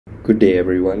Good day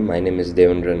everyone, my name is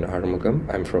Theventhiran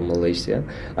Arumugam. I'm from Malaysia.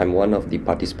 I'm one of the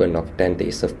participants of 10th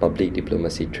ASEF Public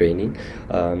Diplomacy training.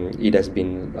 It has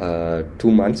been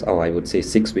 2 months, or I would say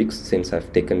 6 weeks, since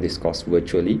I've taken this course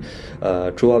virtually.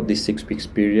 Throughout this 6 weeks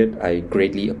period, I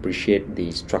greatly appreciate the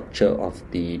structure of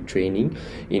the training,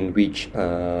 in which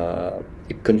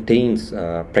it contains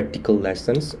practical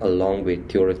lessons along with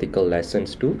theoretical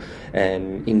lessons too.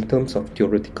 And in terms of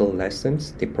theoretical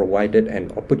lessons, they provided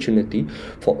an opportunity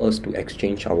for us to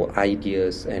exchange our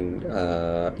ideas and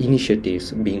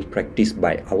initiatives being practiced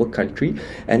by our country,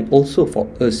 and also for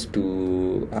us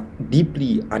to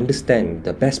deeply understand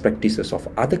the best practices of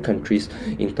other countries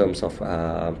in terms of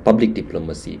public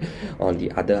diplomacy. On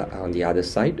the other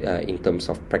side, in terms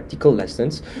of practical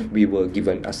lessons, we were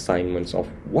given assignments of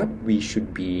what we should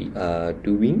be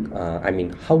doing,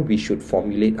 how we should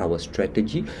formulate our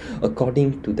strategy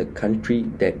according to the country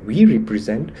that we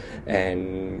represent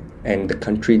and the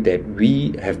country that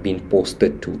we have been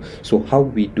posted to. So how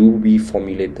we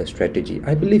formulate the strategy?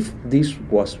 I believe this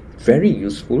was very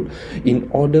useful in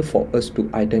order for us to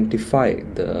identify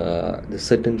the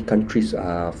certain countries'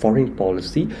 foreign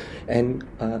policy and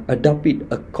adopt it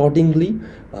accordingly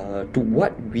to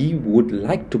what we would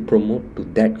like to promote to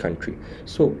that country.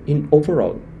 So in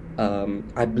overall,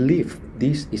 I believe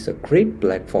this is a great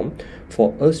platform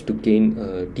for us to gain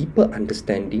a deeper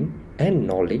understanding and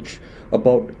knowledge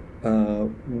about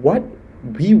what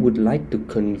we would like to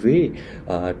convey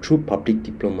through public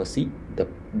diplomacy, the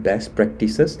best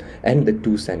practices and the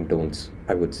do's and don'ts,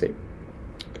 I would say.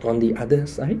 On the other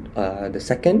side, the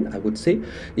second, I would say,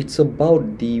 it's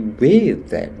about the way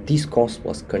that this course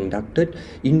was conducted,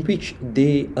 in which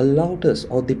they allowed us,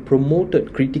 or they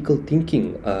promoted critical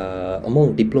thinking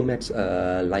among diplomats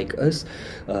like us,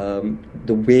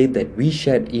 the way that we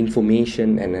shared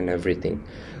information and everything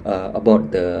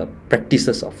about the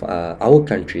practices of our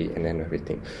country and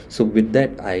everything. So with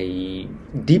that, I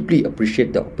deeply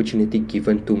appreciate the opportunity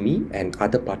given to me and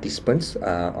other participants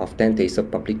of 10th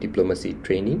ASEF Public Diplomacy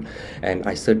training, and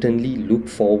I certainly look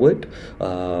forward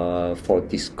for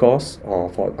this course or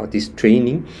for this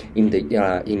training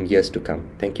in years to come.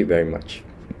 Thank you very much.